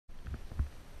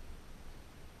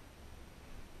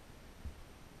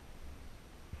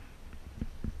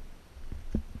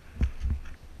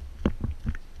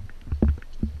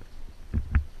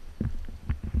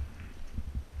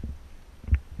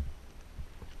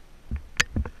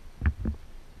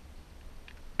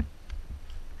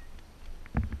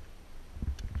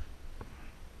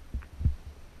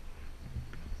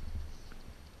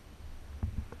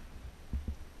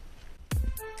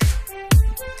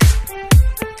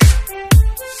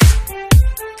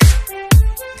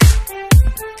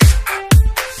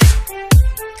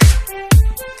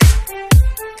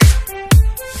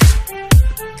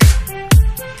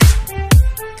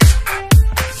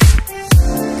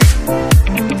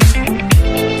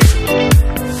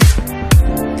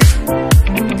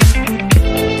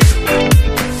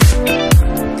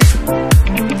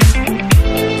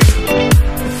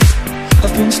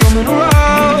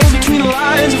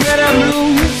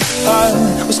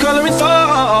coloring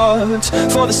thoughts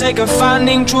for the sake of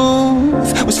finding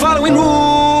truth. Was following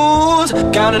rules,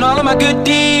 counting all of my good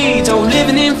deeds. Oh,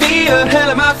 living in fear, hell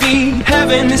at my feet.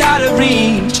 Heaven is out of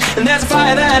reach, and there's a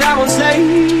fire that I won't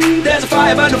slay. There's a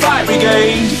fire but no fire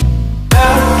brigade.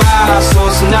 Help our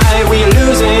souls tonight, we are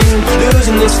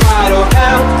losing this fight. Oh,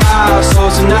 help our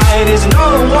souls tonight. Is no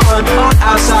one on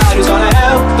our side who's gonna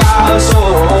help our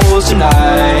souls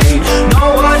tonight. No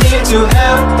one here to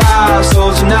help our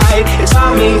souls tonight. It's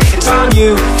on me, it's on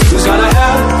you. Who's gonna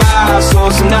help our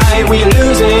souls tonight? We are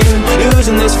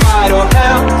losing this fight. Oh,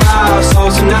 help our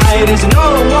souls tonight. Is no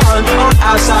one on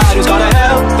our side who's gonna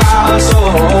help our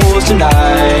souls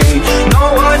tonight. No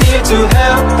one here to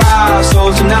help our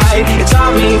souls tonight. It's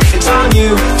on me, it's on you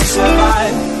to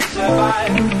survive,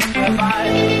 survive,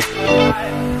 survive,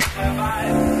 survive,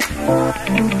 survive,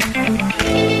 survive.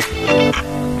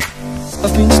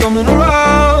 I've been stumbling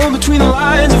around between the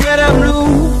lines of red and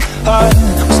blue. I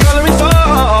was coloring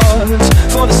thoughts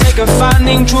for the sake of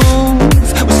finding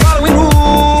truth. Was following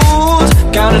rules,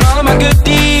 counting all of my good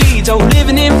deeds. Oh,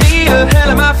 living in fear, hell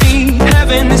at my feet.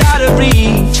 Heaven is out of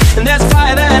reach, and there's a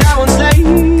fire that I won't slay.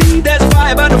 There's a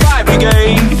fire but no fire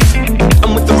brigade.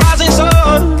 And with the rising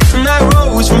sun, and I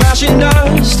rose from ash and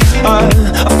dust, I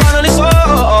finally saw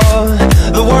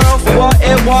the world for what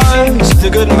it was. The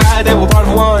good and bad, they were part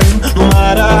of one. No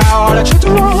matter how hard I try to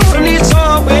run, it's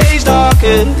always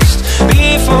darkest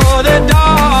before the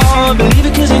dawn. Believe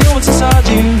it 'cause you know what's inside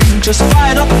you. Just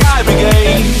fight up the fire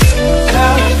brigade.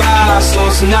 Help our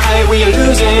souls tonight, we are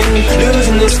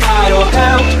losing this fight. Oh,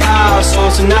 help our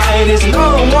souls tonight. Is no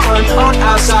one on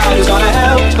our side who's gonna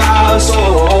help our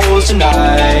souls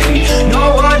tonight. No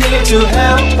one here to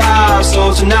help our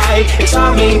souls tonight. It's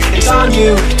on me, it's on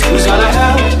you. Who's gonna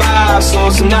help our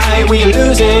souls tonight? We are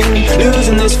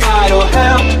losing this fight. Oh,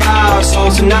 help our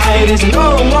souls tonight. Is no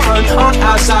one on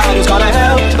our side who's gonna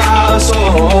help our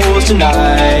souls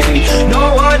tonight.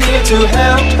 No one here to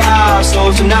help our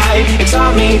souls tonight. It's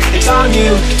on me, it's on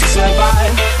you to survive.